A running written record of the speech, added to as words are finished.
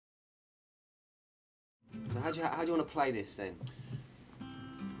how do you want to play this then?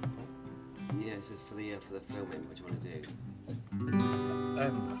 Yeah, this is for the filming. What do you want to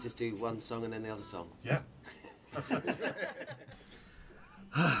do? Just do one song and then the other song. Yeah.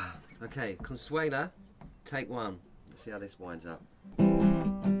 Okay, Consuela, take one. Let's see how this winds up.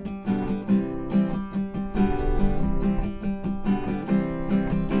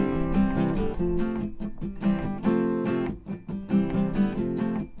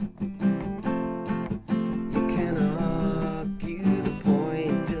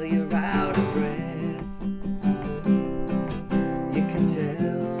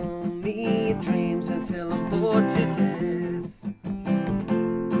 Tell me your dreams until I'm bored to death.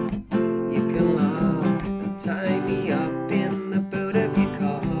 You can lock and tie me up in the boot of your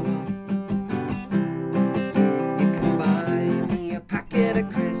car. You can buy me a packet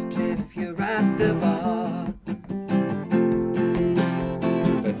of crisps if you're at the bar.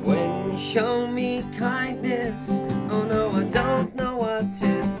 But when you show me kindness, oh no, I don't know what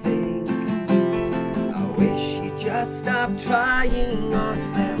to think. Just stop trying or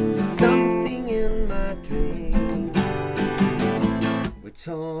slip something in my dream. We're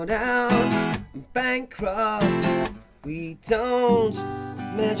torn out, bankrupt. We don't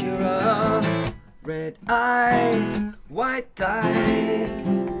measure up. Red eyes, white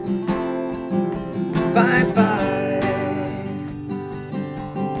lights. Bye-bye.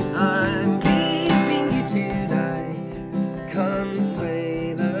 I'm leaving you tonight, Consuela.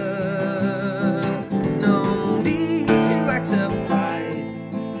 Surprised,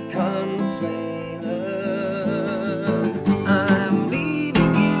 Consuela. I'm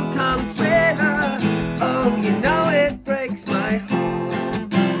leaving you, Consuela. Oh, you know it breaks my heart.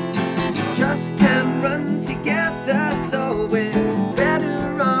 Just can't run together, so we're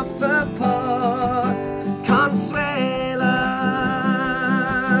better off apart, Consuela.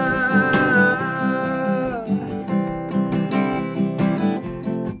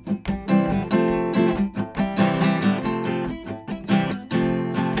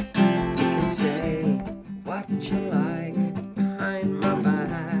 Say what you like behind my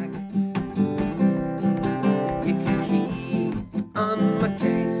back. You can keep on my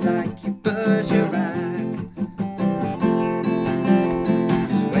case like you Bergerac.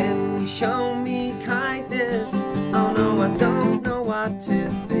 'Cause when you show me kindness, oh no, I don't know what to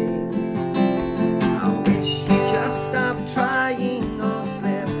think. I wish you just stopped trying or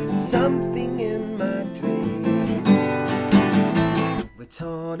slip something in my dream. We're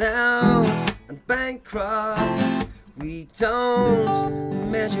torn out and bankrupt. We don't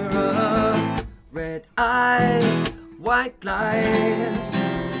measure up. Red eyes, white lies.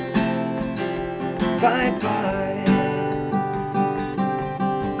 Bye-bye.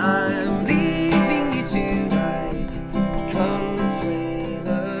 I'm leaving you tonight,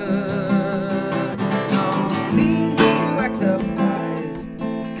 Consuela. No need to act surprised,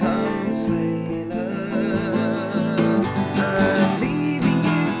 Consuela.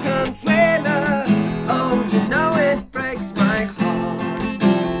 Consuela, oh, you know it breaks my heart.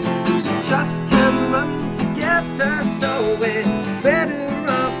 Just can't run together, so we're better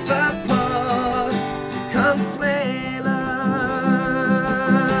off apart, Consuela.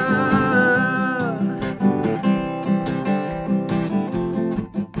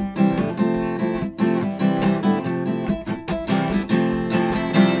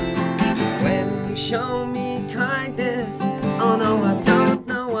 When you show me kindness, oh no, I don't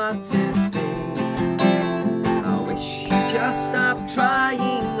know what to think. I wish you just stop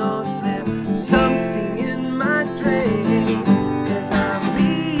trying or slip something in my dream. 'Cause I'm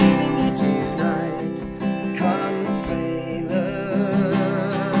leaving you tonight, Consuela.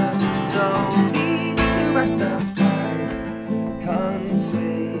 No need to act surprised,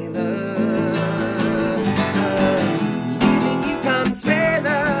 Consuela. I'm leaving you,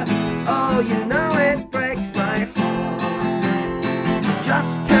 Consuela. Oh, you know it breaks my heart.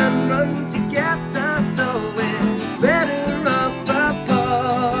 Just can't run together, so we're better off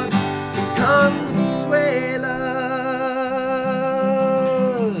apart, Consuela.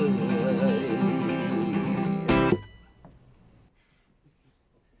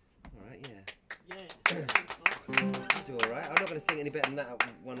 Alright, yeah. Do alright. I'm not going to sing any better than that at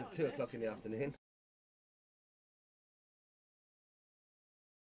 1 or 2 o'clock in the afternoon.